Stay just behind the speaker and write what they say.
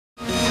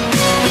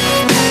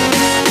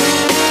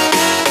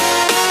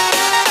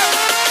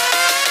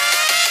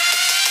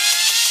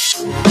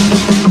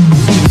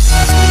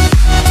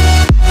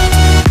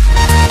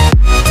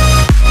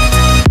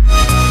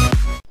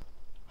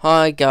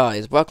Hi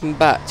guys, welcome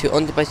back to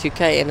Underbase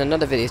UK in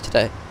another video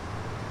today.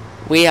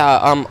 We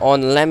are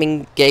on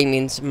Lemming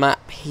Gaming's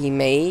map he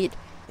made.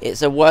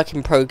 It's a work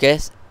in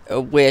progress.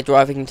 We're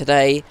driving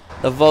today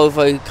the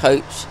Volvo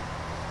Coach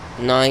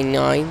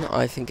 99.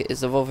 I think it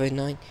is the Volvo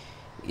 9.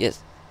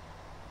 Yes.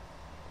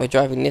 We're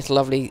driving this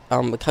lovely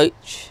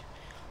coach.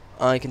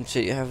 I can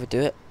show you how to do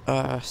it.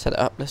 Set it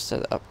up. Let's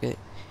set it up.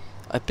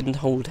 I've been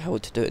told how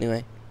to do it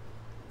anyway.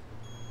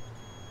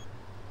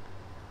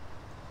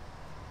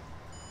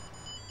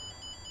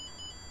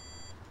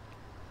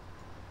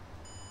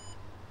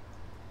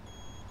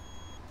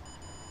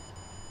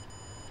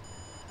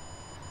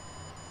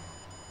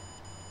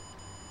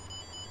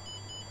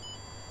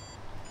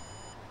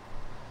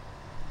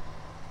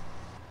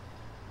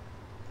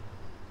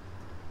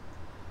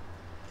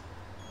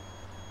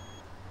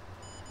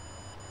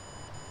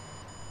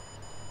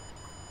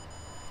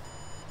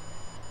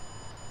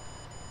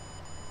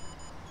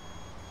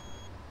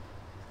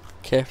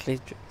 Carefully,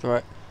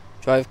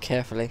 drive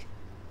carefully.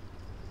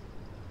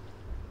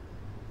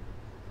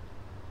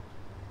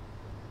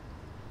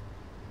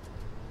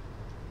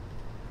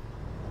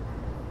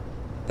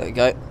 There we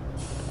go.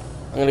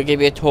 I'm going to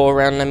give you a tour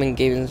around Lemming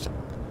Gaming's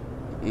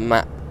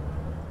map.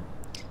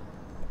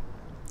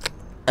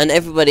 And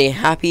everybody,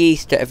 happy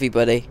Easter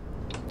everybody,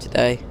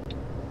 today.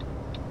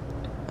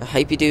 I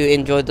hope you do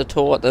enjoy the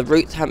tour. The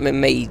routes haven't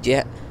been made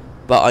yet,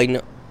 but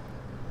I've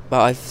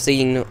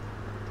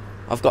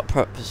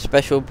got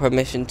special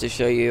permission to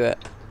show you it.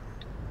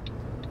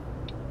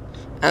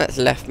 And it's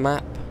left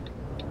map.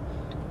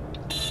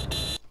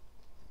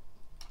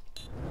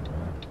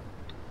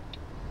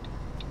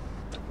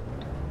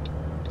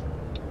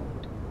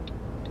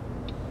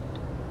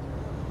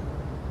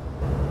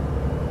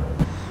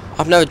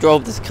 I've never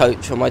drove this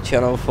coach on my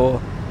channel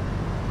before,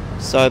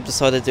 so I've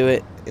decided to do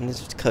it in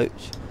this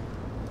coach.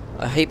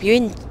 I hope you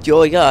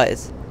enjoy,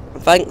 guys.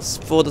 Thanks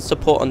for the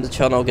support on the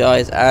channel,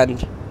 guys,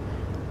 and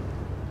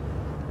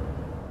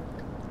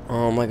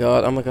oh my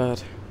god.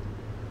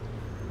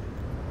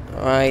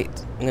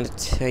 Alright, I'm gonna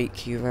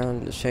take you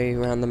around to show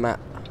you around the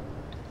map.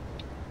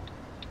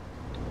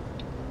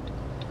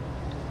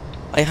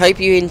 I hope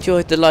you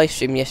enjoyed the live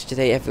stream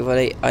yesterday,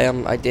 everybody.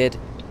 I did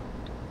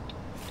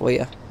for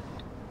you.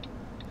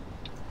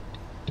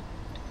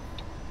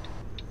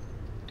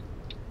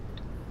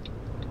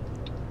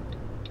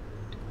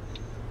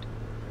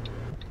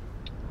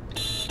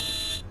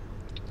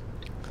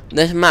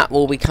 This map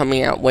will be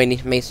coming out when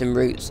he's made some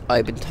routes,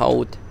 I've been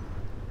told.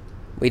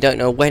 We don't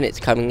know when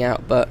it's coming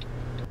out, but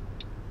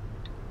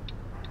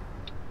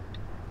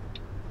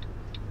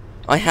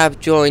I have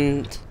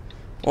joined.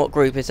 What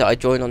group is it? I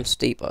joined on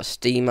Steam.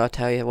 I'll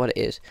tell you what it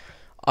is.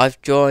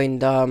 I've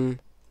joined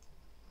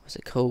what's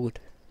it called?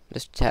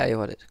 Let's tell you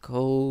what it's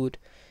called.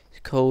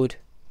 It's called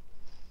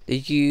the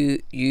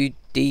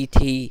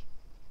UDT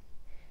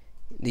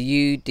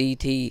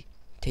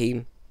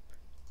team.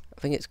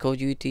 I think it's called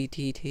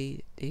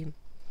UDT team.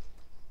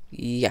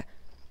 Yeah.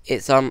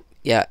 It's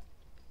yeah.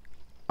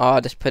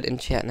 I'll just put it in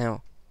chat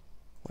now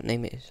what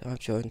name it is. I've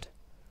joined.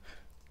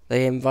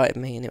 They invited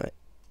me anyway.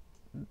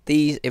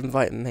 These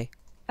invited me.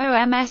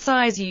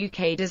 OMSI's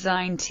UK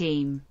design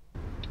team.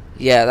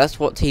 Yeah, that's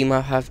what team I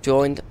have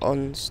joined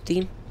on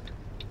Steam.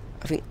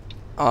 I think.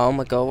 Oh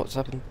my god, what's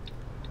happened?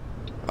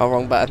 Oh,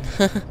 wrong button.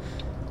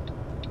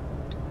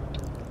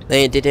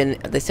 They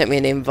sent me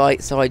an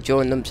invite, so I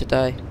joined them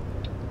today.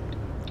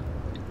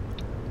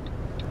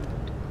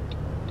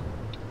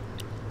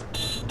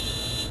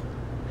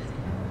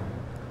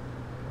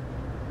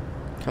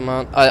 Come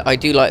on, I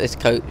do like this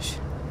coach.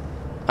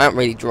 I haven't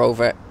really drove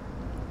it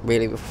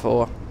really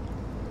before.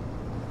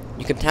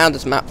 You can tell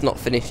this map's not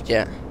finished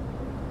yet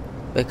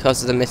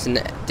because of the missing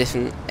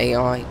different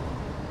AI.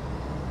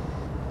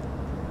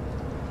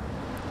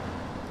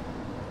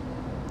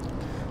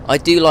 I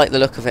do like the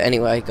look of it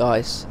anyway,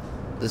 guys.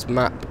 This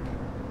map.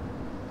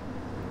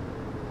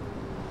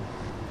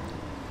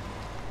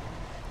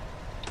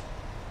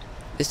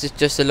 This is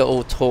just a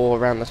little tour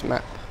around this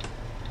map.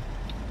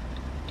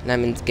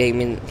 Lemming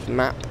Gaming's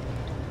map.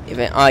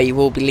 I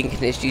will be linking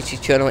his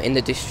YouTube channel in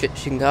the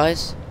description,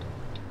 guys,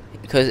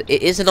 because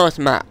it is a nice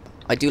map.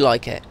 I do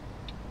like it.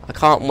 I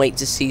can't wait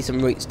to see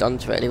some routes done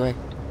to it anyway.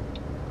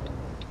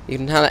 You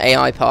can tell the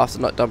AI paths are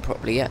not done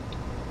properly yet.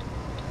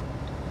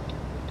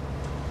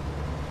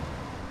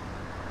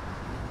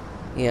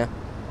 Yeah.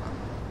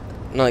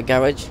 Night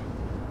garage.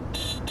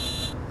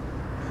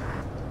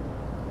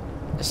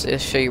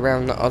 Let's show you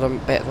around the other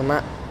bit of the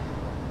map.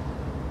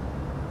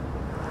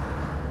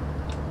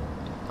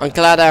 I'm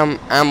glad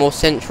Amor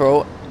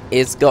Central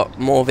is got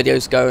more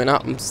videos going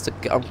up.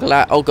 I'm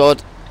glad. Oh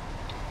god,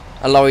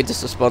 a lorry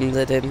just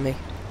responded in me.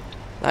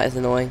 That is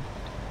annoying.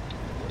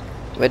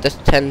 We're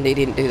just pretending he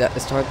didn't do that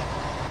this time.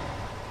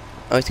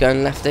 Oh, he's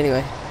going left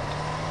anyway.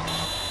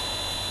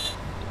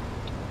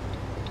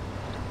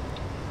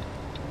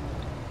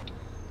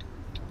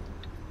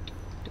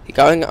 You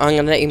going? I'm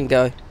gonna let him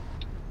go.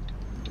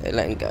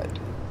 Let him go.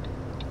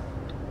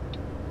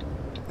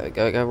 There we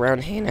go. Go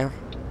around here now.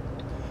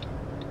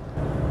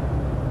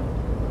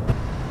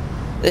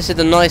 This is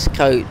a nice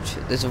coach.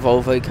 This is a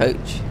Volvo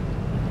coach.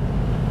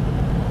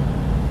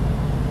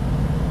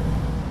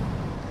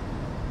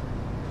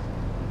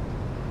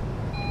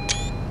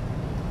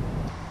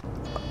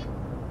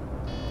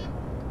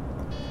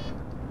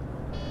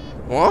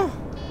 What?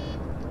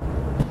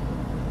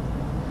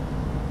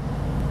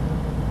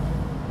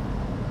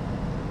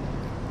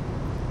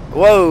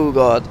 Whoa,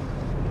 God.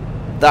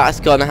 That's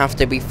gonna have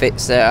to be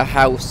fixed there. A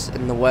house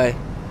in the way.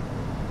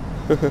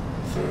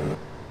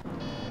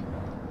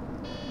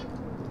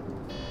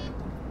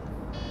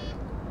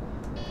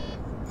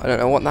 I don't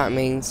know what that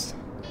means.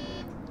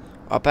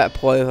 I better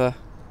pull over.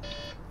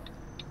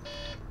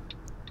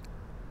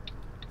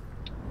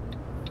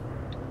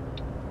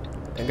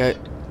 There you go.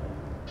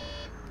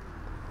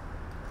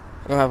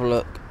 I'll have a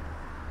look.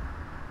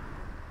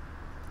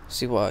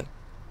 See why.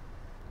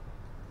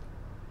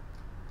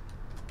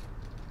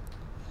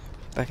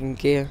 Back in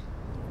gear.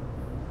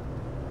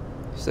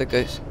 So it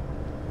goes.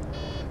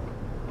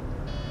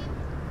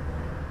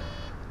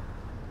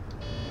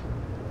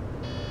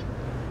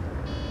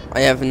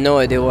 I have no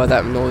idea why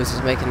that noise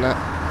is making that.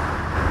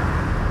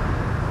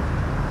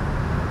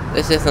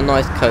 This is a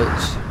nice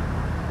coach.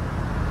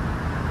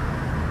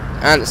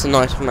 And it's a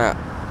nice map.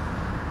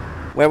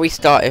 Where we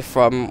started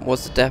from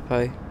was the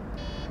depot.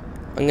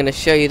 I'm going to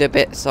show you the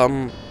bits I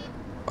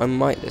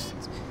might just...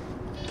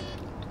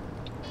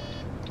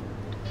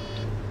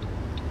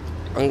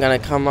 I'm going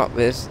to come up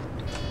with...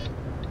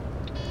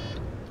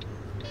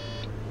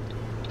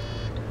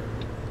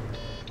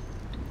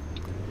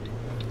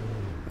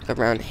 Go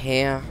around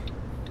here.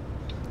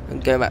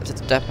 And go back to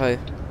the depot.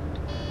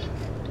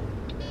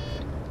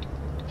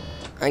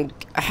 And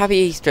happy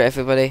Easter,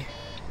 everybody.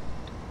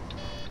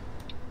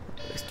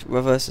 Let's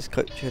reverse this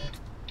coaching.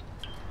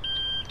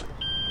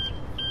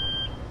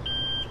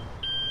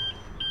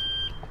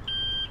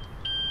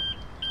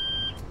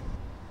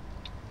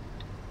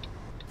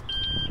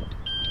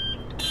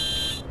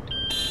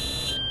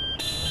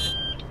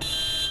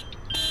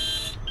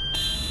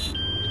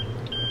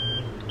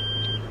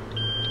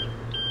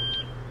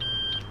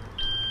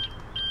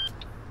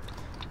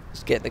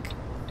 Let's get the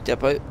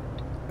depot. There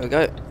we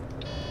go.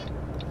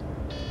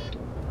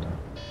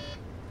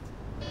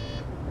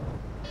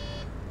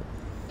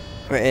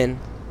 We're in.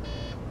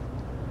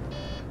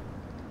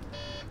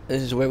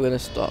 This is where we're gonna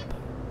stop.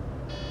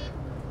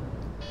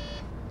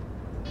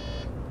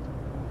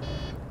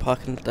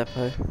 Parking the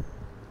depot.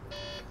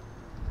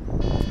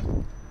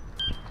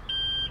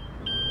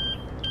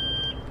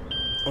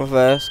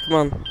 Reverse, come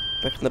on.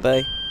 Back in the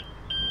bay.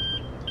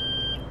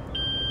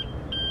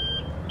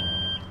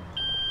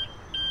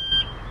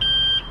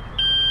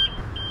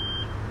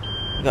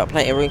 We got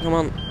plenty of room, come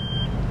on.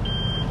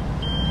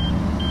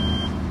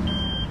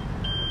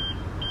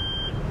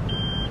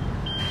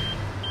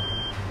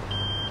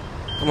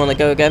 Come on, I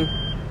go again.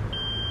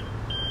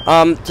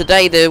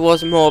 Today there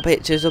was more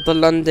pictures of the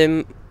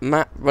London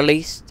map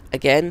released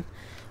again.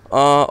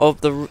 Of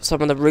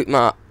some of the route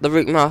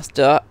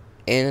master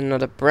in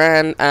another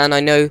brand, and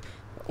I know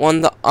one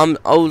of the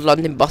old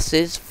London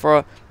buses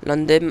for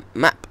London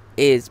map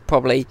is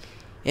probably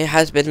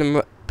has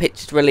been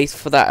pictures released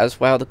for that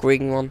as well, the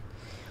green one.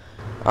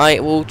 I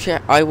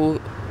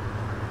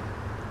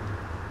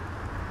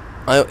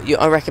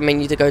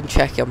recommend you to go and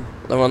check them.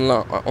 They're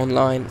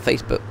online,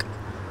 Facebook.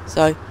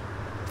 So,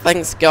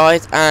 thanks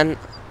guys, and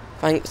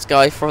thanks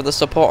guys for the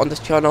support on this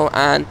channel,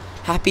 and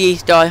happy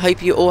Easter. I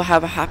hope you all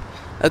have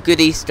a good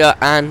Easter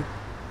and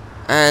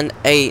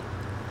a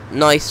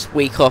nice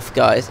week off,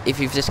 guys. If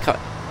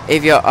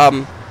you're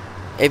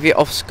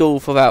off school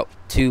for about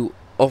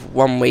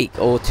 1 week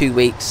or 2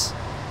 weeks,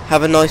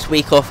 have a nice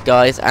week off,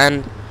 guys.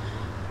 And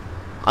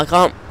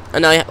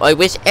I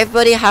wish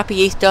everybody a happy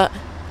Easter.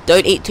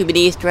 Don't eat too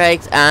many Easter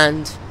eggs,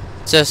 and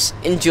just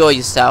enjoy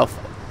yourself,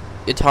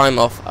 your time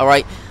off. All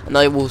right. And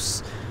I will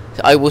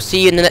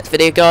see you in the next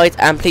video, guys,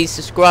 and please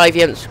subscribe if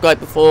you haven't subscribed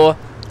before.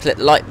 Click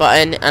the like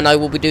button, and I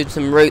will be doing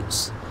some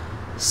routes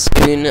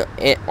soon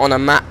on a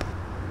map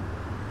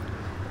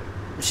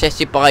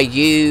suggested by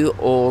you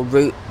or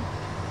route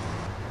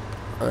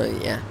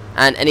yeah,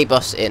 and any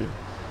bus in.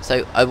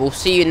 So I will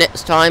see you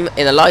next time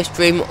in a live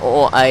stream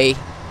or a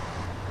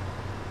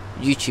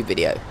YouTube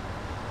video.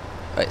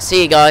 Right,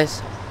 see you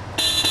guys.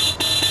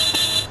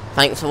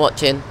 Thanks for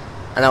watching,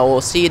 and I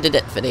will see you in the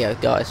next video,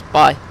 guys.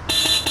 Bye.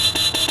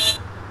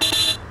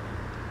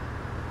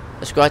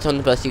 Subscribe to On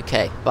The Bus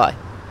UK. Bye.